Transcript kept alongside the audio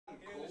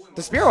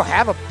Does Spiro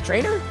have a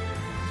trainer?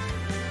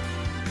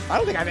 I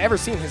don't think I've ever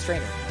seen his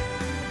trainer.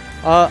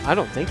 I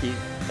don't think he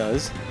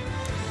does.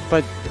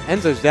 But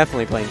Enzo's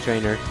definitely playing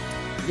trainer.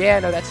 Yeah,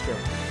 no, that's true.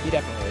 He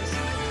definitely is.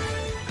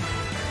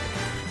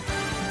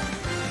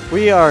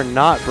 We are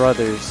not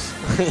brothers.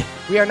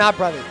 We are not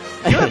brothers.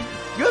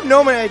 You have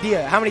no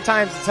idea how many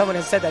times someone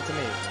has said that to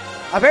me.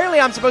 Apparently,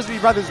 I'm supposed to be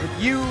brothers with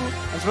you.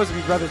 I'm supposed to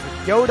be brothers with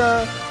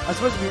Yoda. I'm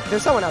supposed to be...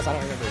 There's someone else, I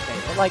don't remember his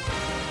name. But, like,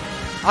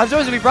 I'm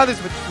supposed to be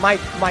brothers with my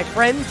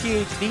friend,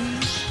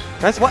 PhD.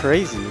 That's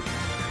crazy.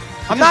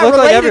 I'm not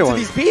related to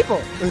these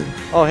people.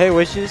 Oh, hey,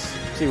 Wishes.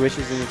 See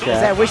Wishes in the chat.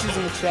 Is that Wishes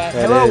in the chat?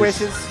 That Hello, is.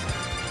 Wishes.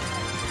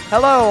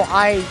 Hello,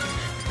 I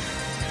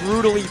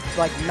brutally,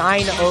 like,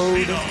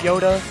 9-0'd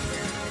Yoda.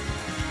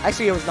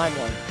 Actually, it was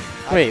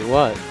 9-1. Wait,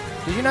 what?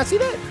 Did you not see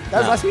that? That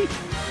was last week.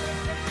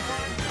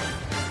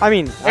 I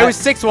mean, it was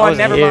 6-1.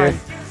 Never mind.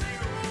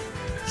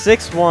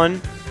 6-1.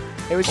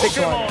 It was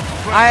 6-1.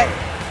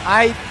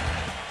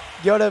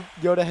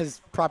 Yoda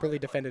has properly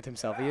defended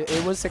himself.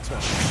 It was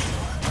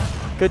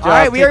 6-1. Good job. All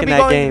right, we are going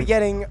to be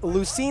getting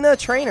Lucina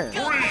trainer.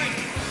 Now,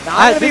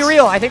 I'm going to be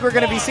real. I think we're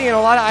going to be seeing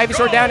a lot of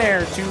Ivysaur down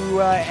air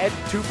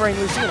to frame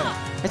Lucina.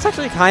 It's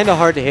actually kind of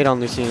hard to hit on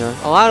Lucina.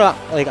 A lot of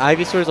like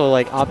Ivysaurs will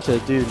like opt to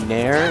do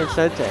Nair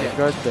instead to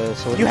edgeguard the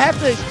sword. You have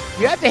to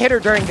hit her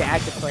during the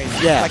active frame.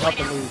 Yeah. Like up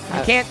the move.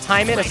 You can't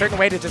time it a certain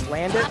way to just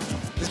land it.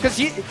 Just because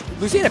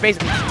Lucina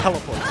basically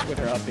teleports with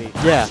her up B.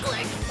 Yeah,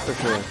 for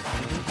sure.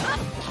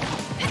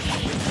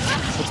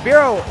 But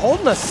Spiro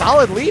holding a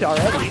solid lead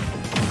already.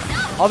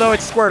 Although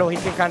it's Squirtle, he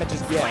can kind of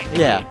just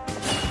Yeah.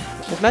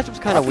 This matchup's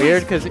kind of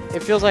weird because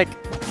it feels like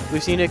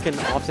Lucina can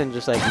often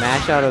just like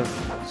mash out of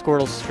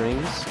Squirtle's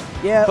strings.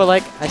 Yeah. But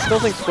like, I still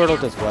think Squirtle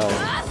does well.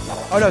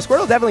 Oh no,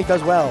 Squirtle definitely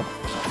does well.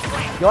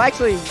 You'll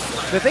actually,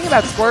 the thing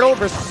about Squirtle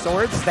versus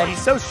Swords is that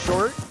he's so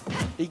short,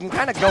 he can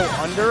kind of go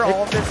under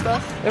all of this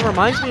stuff. It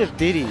reminds me of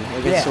Diddy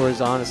against Swords,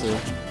 honestly.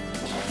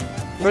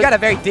 He's got a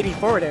very Diddy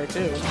forward air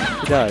too.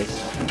 He does.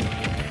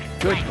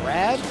 Good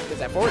grab. Is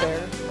that forward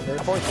air? Very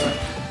forward air.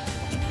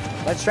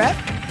 Let's trap.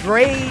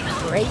 Great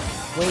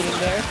waiting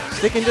there.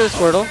 Stick into the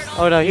Squirtle.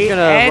 Oh no, he's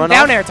gonna and run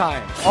down off. air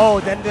time.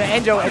 Oh, then the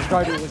Enzo edge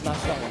guarder was not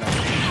strong enough.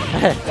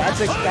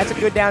 That's a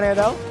good down air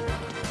though.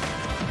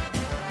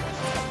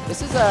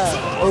 This is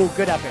a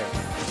good up air.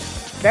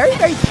 Very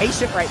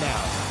patient right now.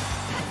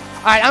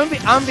 All right, I'm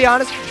gonna be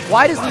honest.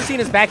 Why does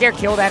Lucina's back air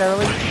kill that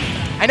early?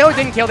 I know it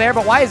didn't kill there,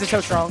 but why is it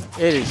so strong?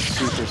 It is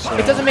super strong.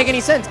 It doesn't make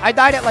any sense. I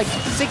died at like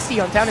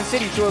 60 on Town and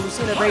City to a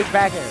Lucina Rage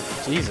back air.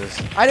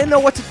 Jesus. I didn't know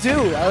what to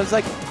do. I was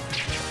like,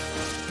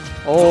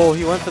 oh,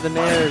 he went for the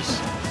nairs.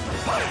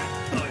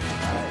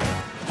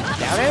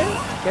 down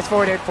air? Gets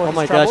forward air for Oh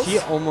my troubles. gosh, he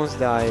almost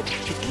died.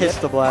 He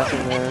kissed the blast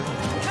in there.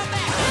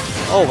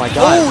 Oh my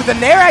god. Oh, the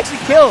nair actually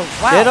kills.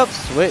 Wow. Get up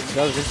switch.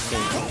 That was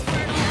interesting.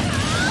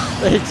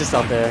 He's just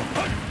up there.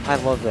 I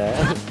love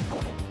that.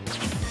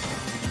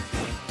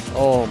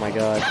 Oh my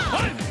god.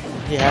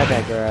 He had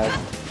that grab.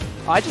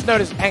 Oh, I just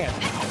noticed, hang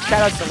on.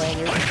 Shout out to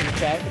Lanyard in the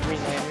chat, the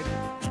green Lanyard.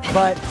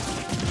 But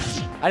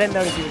I didn't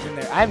notice he was in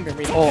there. I haven't been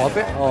reading. Oh, up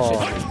it? Oh.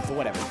 But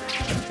whatever.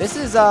 This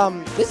is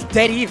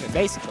dead even,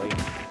 basically.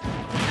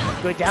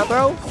 Good down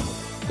throw.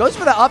 Goes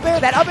for the up air.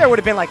 That up air would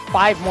have been like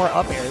 5 more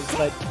up airs,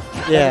 but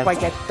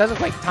doesn't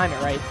quite time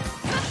it right.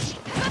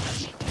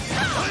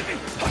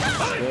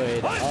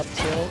 Good up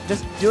tilt.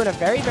 Just doing a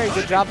very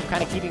good job of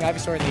kind of keeping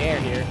Ivysaur in the air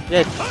here.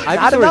 Yeah,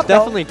 Ivysaur is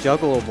definitely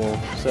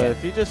juggleable. So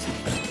if you just...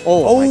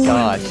 Oh my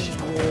gosh.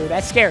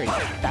 That's scary.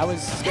 That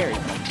was scary.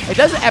 It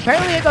does.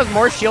 Apparently it does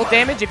more shield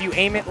damage if you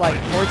aim it like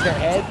towards their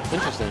head.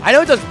 Interesting. I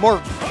know it does more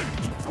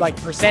like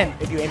percent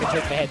if you aim it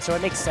towards the head, so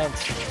it makes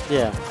sense.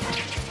 Yeah.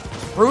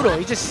 Brutal.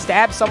 He just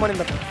stabbed someone in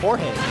the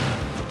forehead.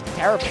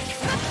 Terrible.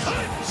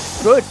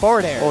 Good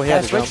forward air. Oh, he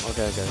had to switch. jump.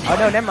 Okay. Oh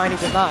no, never mind. He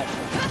did not.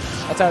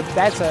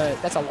 That's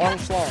a long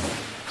slog.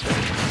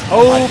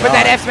 Oh, but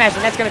that F smash,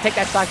 and that's gonna take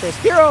that stock there.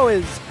 Spiro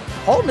is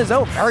holding his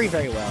own very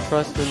well.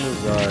 Trust in the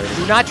Zard.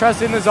 Do not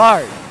trust in the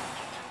Zard.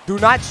 Do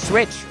not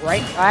switch,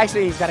 right?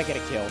 Actually, he's gotta get a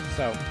kill,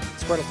 so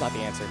Squirtle's not the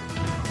answer.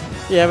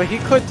 Yeah, but he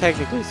could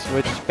technically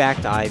switch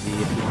back to Ivy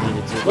if he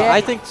needed to. But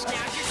I think...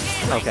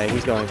 Okay,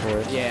 he's going for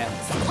it. Yeah.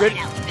 Good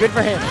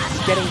for him.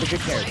 He's getting the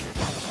good character.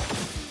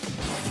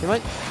 He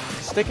might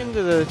stick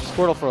into the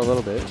Squirtle for a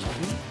little bit.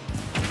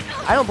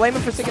 I don't blame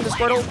him for sticking to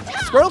Squirtle.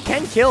 Squirtle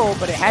can kill,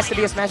 but it has to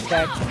be a smash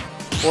attack.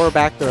 Or a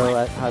back throw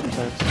at high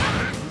percent.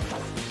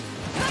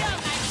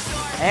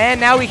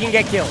 And now we can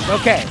get killed.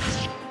 Okay.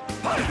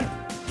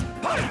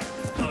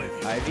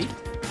 Ivy.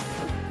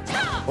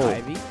 Oh.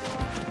 Ivy.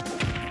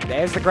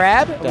 There's the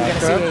grab. We're going to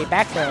see a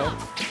back throw.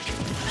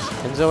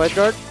 Enzo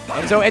edgeguard?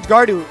 Enzo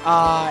edgeguardu.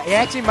 He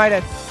actually might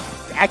have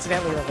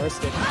accidentally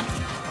reversed it.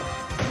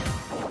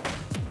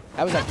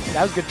 That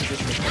was good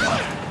positioning.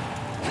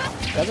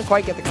 Doesn't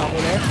quite get the combo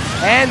there.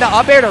 And the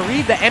up air to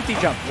read the empty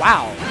jump.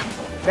 Wow.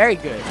 Very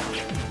good.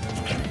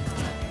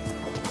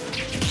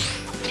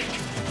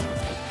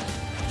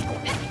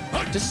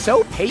 Just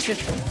so patient.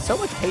 So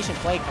much patient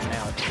play coming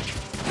out.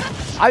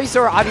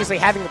 Ivysaur obviously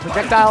having the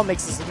projectile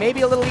makes this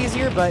maybe a little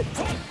easier, but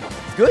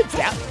good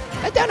down.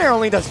 That down air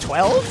only does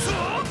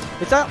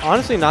 12? It's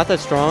honestly not that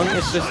strong.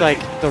 It's just like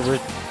the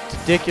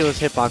ridiculous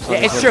hitbox. Yeah,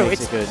 it's true.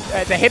 It's good.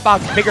 The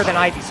hitbox bigger than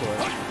Ivysaur.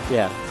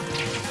 Yeah.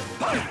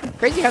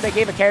 Crazy how they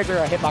gave a character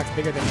a hitbox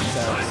bigger than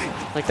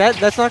themselves. Like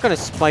that's not gonna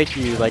spike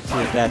you like to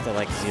your death at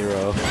like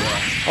 0.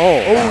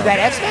 Oh, that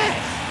F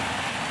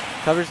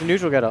smash covers the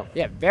neutral getup.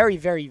 Yeah, very,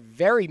 very,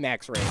 very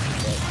max range.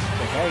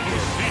 But very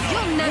good.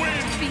 You'll never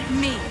defeat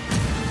me.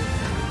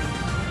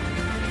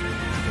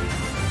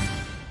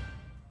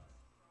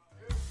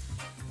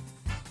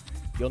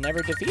 You'll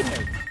never defeat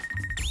her.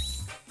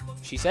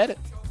 She said it.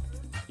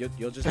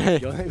 You'll just.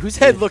 Who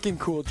said looking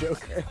cool,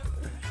 Joker?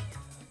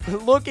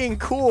 Looking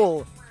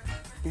cool,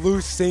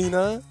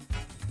 Lucina.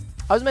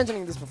 I was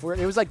mentioning this before.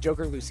 It was like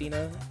Joker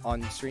Lucina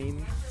on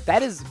stream.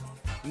 That is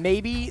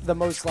maybe the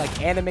most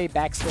like anime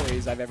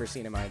backstories I've ever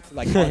seen in my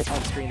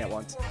on screen at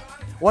once.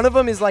 One of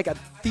them is like a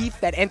thief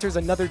that enters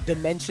another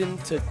dimension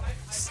to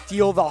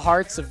steal the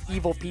hearts of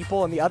evil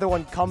people, and the other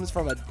one comes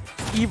from an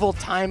evil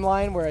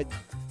timeline where a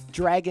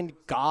dragon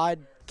god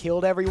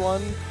killed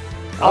everyone.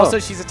 Oh. Also,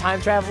 she's a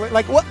time traveler.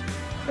 Like what?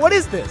 What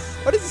is this?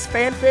 What is this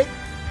fanfic?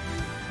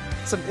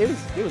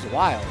 It was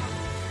wild.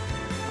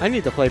 I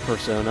need to play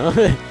Persona.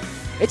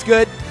 It's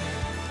good.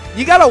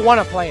 You gotta want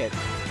to play it,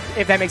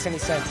 if that makes any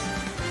sense.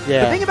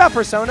 Yeah. The thing about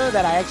Persona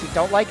that I actually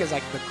don't like is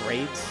like the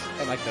grades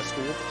and like the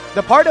school.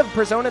 The part of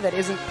Persona that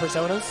isn't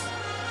Personas,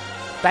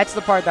 that's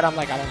the part that I'm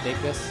like, I don't dig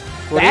this.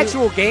 The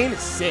actual game is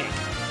sick.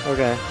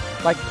 Okay.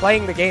 Like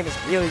playing the game is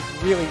really,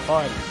 really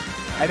fun.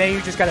 And then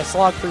you just gotta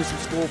slog through some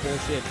school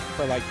bullshit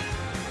for like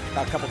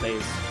about a couple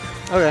days.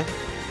 Okay.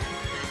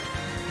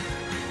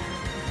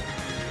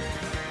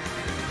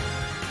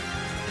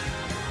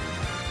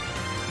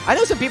 I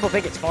know some people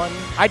think it's fun.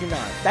 I do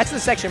not. That's the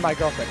section my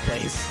girlfriend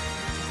plays.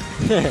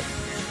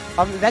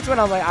 That's when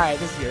I'm like, alright,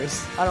 this is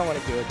yours. I don't want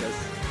to deal with this.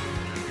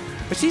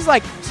 But she's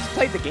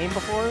played the game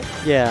before.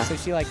 Yeah. So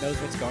she like knows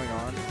what's going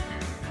on.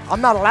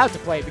 I'm not allowed to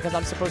play it because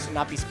I'm supposed to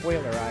not be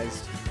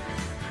spoilerized.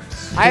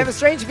 I have a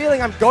strange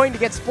feeling I'm going to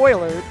get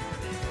spoilered.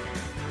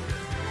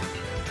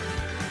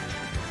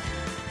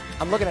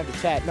 I'm looking at the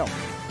chat. No.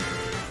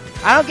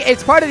 I don't.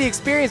 It's part of the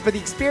experience, but the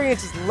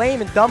experience is lame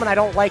and dumb, and I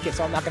don't like it,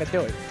 so I'm not gonna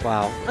do it.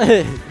 Wow.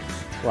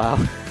 Wow.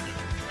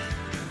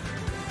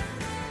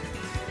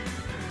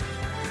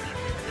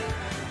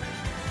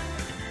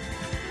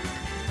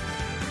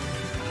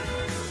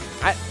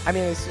 I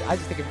mean, I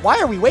just thinking, why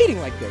are we waiting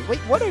like this? Wait,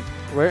 what are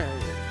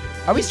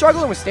we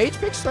struggling with stage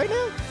picks right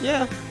now?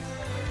 Yeah.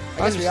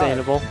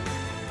 Understandable.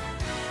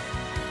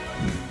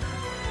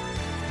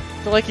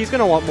 So like he's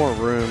gonna want more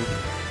room.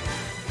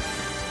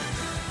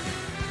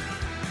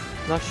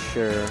 Not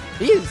sure.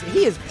 He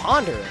is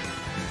pondering.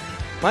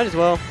 Might as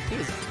well.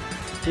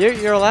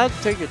 You're allowed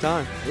to take your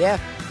time. Yeah.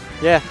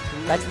 Yeah.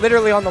 That's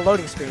literally on the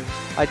loading screen.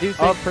 I do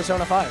think. Of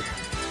Persona 5.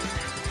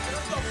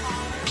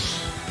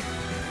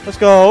 Let's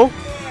go.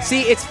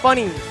 See, it's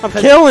funny. I'm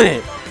killing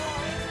it.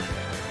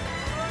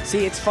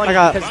 See, it's funny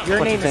because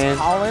your name is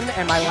Colin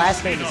and my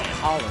last name is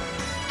Collins.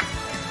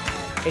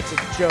 It's a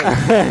joke.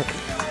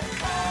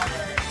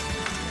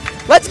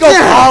 Let's go,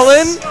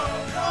 yes!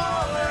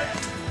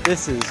 Colin.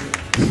 This is.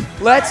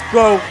 Let's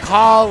go,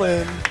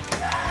 Colin.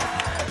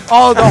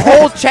 Oh, the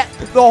whole chat,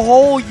 the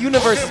whole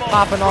universe is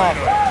popping off.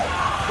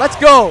 Let's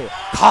go,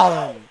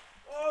 Colin.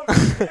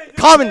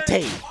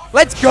 Commentate.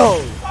 Let's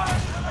go.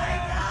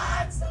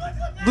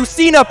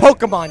 Lucina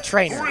Pokemon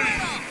trainer.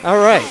 All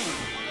right.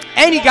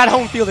 And he got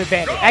home field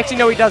advantage. Actually,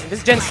 no, he doesn't. This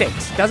is Gen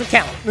 6. Doesn't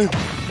count.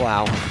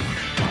 Wow.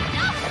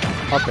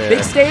 Up air.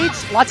 Big stage.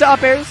 Lots of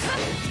up airs.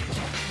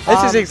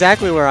 This is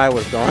exactly where I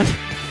was going.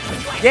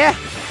 Yeah.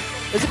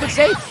 It's a good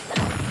stage.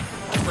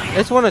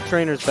 It's one of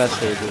Trainer's best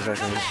stages, I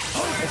think.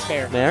 That's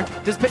fair. There?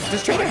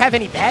 Does Trainer have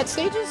any bad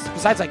stages?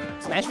 Besides, like,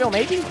 Smashville,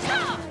 maybe?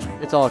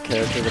 It's all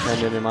character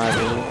dependent, in my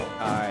opinion.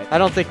 Alright. I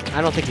don't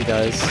think he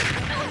does.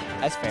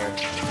 That's fair.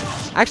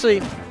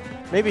 Actually,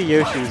 maybe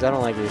Yoshi's. I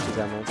don't like Yoshi's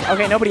that much.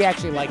 Okay, nobody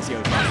actually likes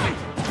Yoshi.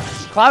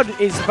 Cloud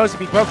is supposed to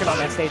be broken on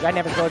that stage. I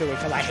never go to it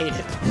because I hate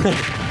it.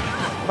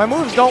 My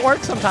moves don't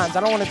work sometimes.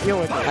 I don't want to deal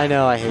with it. I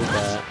know, I hate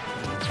that.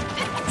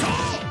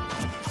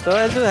 So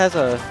Enzo has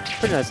a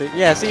pretty nice...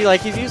 Yeah, see,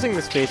 like, he's using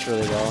the space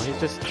really well. He's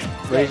just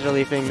razor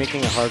leafing,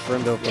 making it hard for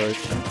him to approach.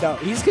 No,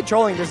 he's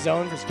controlling this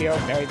zone for Spiro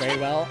very, very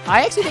well.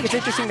 I actually think it's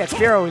interesting that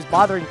Spiro is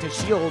bothering to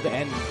shield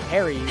and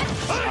parry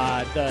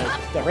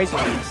the razor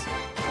leaves.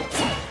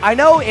 I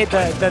know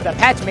the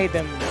patch made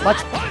them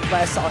much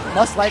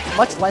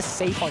less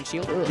safe on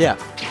shield. Ugh. Yeah,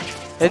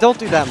 they don't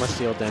do that much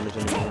shield damage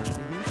anymore.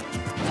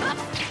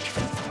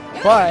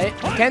 But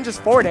you can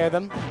just forward air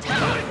them.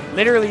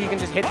 Literally, you can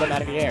just hit them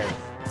out of the air,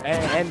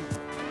 and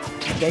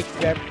the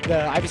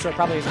Ivysaur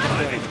probably isn't going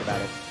to do anything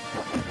about it.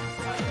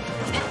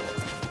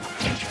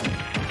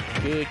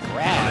 Good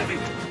grab.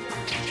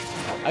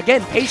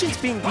 Again, patience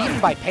being beaten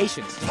by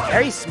patience.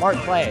 Very smart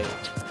play.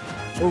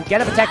 Ooh,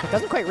 get up attack, but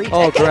doesn't quite reach.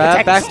 Oh,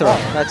 grab, back throw.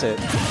 That's it.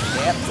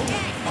 Yep.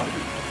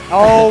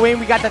 Oh, wait,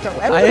 we got that throw.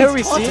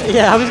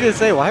 Yeah, I was going to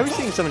say, why are we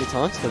seeing so many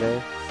taunts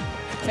today?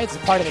 It's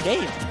part of the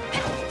game.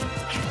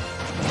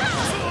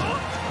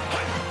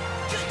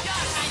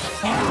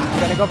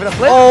 go for the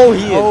flip. Oh,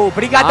 he is. Oh,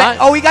 but he got that.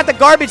 not- Oh, he got the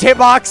garbage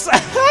hitbox.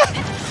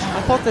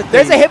 I thought that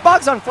There's a they-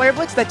 hitbox on Flare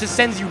Blitz that just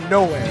sends you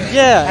nowhere.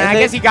 Yeah, and I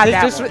guess he got they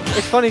that just, one.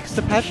 It's funny because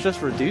the patch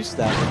just reduced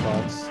that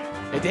hitbox.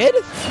 It did?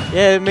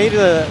 Yeah, it made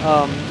the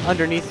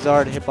underneath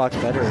Zard hitbox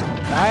better.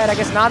 Alright, I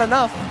guess not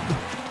enough.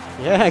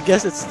 Yeah, I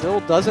guess it still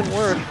doesn't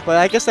work, but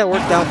I guess that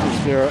worked out for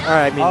Spiro.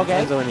 Alright, I mean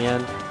Okay. Enzo in the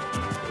end.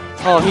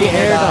 Oh, he Air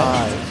air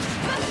dodge.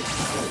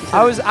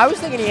 dodged. I was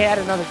thinking he had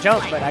another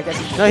jump, but I guess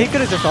he No, he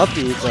could have just up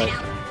beat, but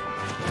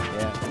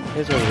yeah.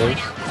 here's what it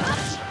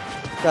is.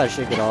 Gotta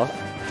shake it off.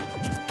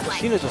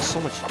 Lucina does so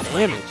much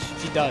damage.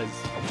 She does.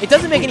 It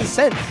doesn't make any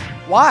sense.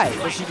 Why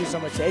does she do so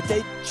much?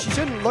 She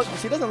shouldn't look.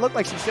 She doesn't look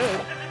like she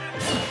should.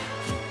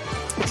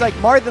 It's like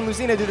Marth and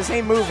Lucina do the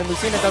same move, and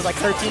Lucina does like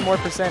 13% more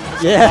for some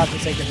Yeah.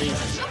 godforsaken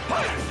reason.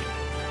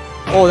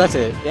 Oh, that's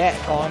it. Yeah,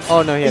 gone.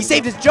 Oh no, He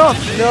saved his jump.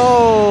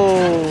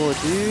 No,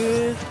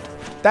 dude.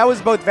 That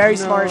was both very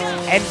No. smart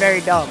and very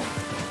dumb.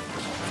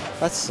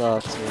 That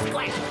sucks,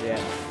 man. Yeah.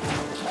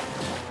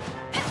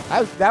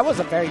 That was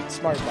a very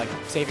smart, like,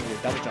 saving your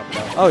double jump,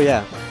 though. Oh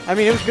yeah. I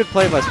mean, it was a good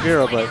play by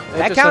Spiro, but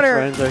That just counter,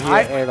 Enzo, he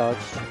I- air dodged.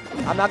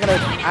 I'm not gonna.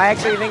 I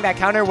actually think that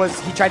counter was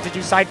he tried to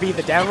do side B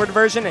the downward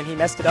version and he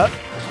messed it up,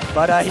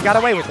 but he got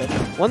away with it.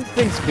 One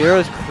thing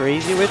Spiro's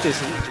crazy with is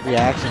his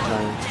reaction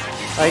time.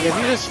 Like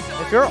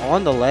if you're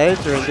on the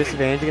ledge or in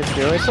disadvantage against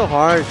Spiro, it's so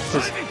hard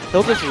because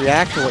he'll just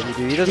react to what you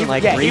do. He doesn't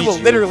like he read will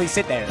you. literally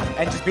sit there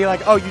and just be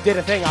like, "Oh, you did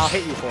a thing. I'll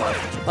hit you for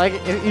it." Like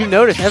if you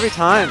notice every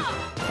time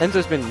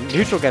Enzo's been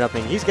neutral get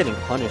upping, he's getting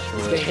punished for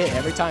He's it. getting hit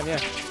every time, yeah.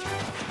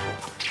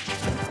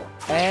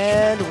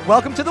 And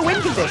welcome to the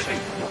win condition.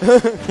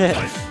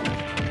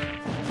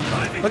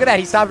 Look at that.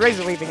 He stopped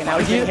razor leaping and now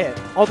he's getting hit.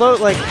 Although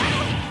like,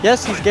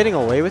 yes, he's getting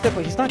away with it,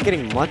 but he's not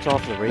getting much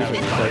off the razor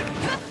leap. Like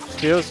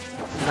Spiro's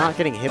not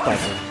getting hit by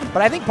him.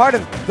 But I think part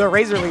of the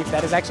razor leaf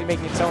that is actually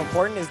making it so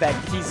important is that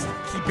he's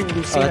keeping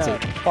Lucina that's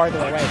it. farther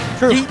away.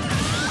 True.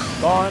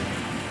 Gone.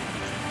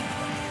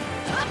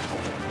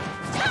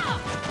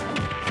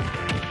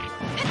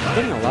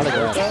 Getting a lot of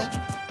grabs.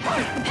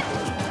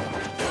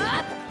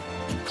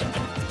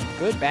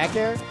 Good back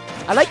air.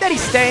 I like that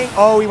he's staying.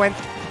 Oh, he went.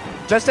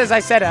 Just as I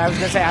said it, I was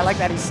gonna say I like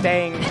that he's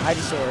staying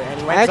Ivysaur and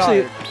he went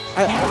Actually,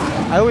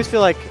 Zard. I always feel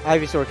like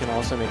Ivysaur can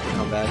also make the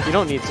comeback. You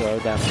don't need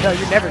Zard that much. No,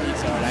 you never need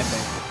Zard. I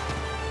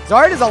think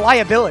Zard is a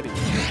liability.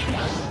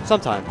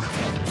 Sometimes.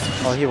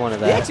 Oh, he wanted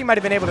He that. actually might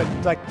have been able to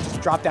like just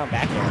drop down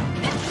back air.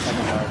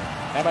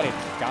 That might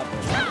have got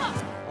this.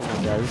 Oh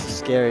my god, this is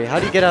scary. How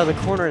do you get out of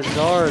the corner as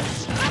Zard?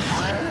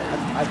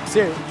 I'm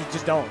serious. You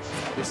just don't.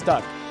 You're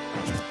stuck.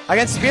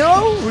 Against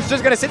Spiro, who's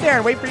just gonna sit there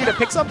and wait for you to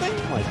pick something,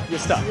 you're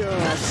stuck.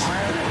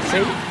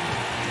 See?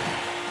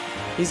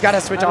 He's got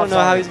to switch I off. don't know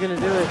how Zard. he's gonna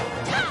do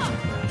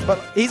it. But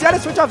he's got to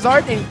switch off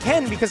Zard, and he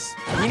can because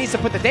he needs to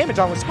put the damage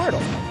on with Squirtle.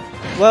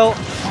 Well,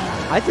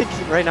 I think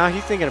right now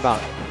he's thinking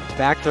about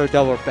back throw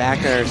double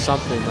back air or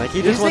something. Like he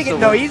He's just wants thinking,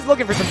 to. no, he's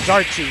looking for some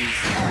Zard cheese,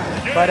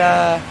 but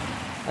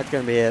That's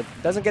gonna be it.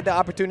 doesn't get the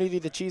opportunity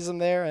to cheese him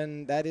there,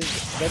 and that is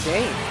the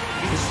game.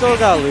 He's still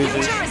got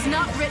losers. Future is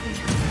not written.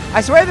 I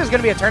swear there's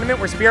gonna be a tournament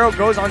where Spiro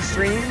goes on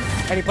stream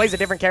and he plays a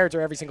different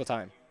character every single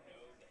time.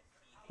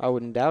 I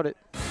wouldn't doubt it.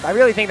 I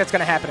really think that's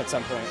gonna happen at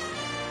some point.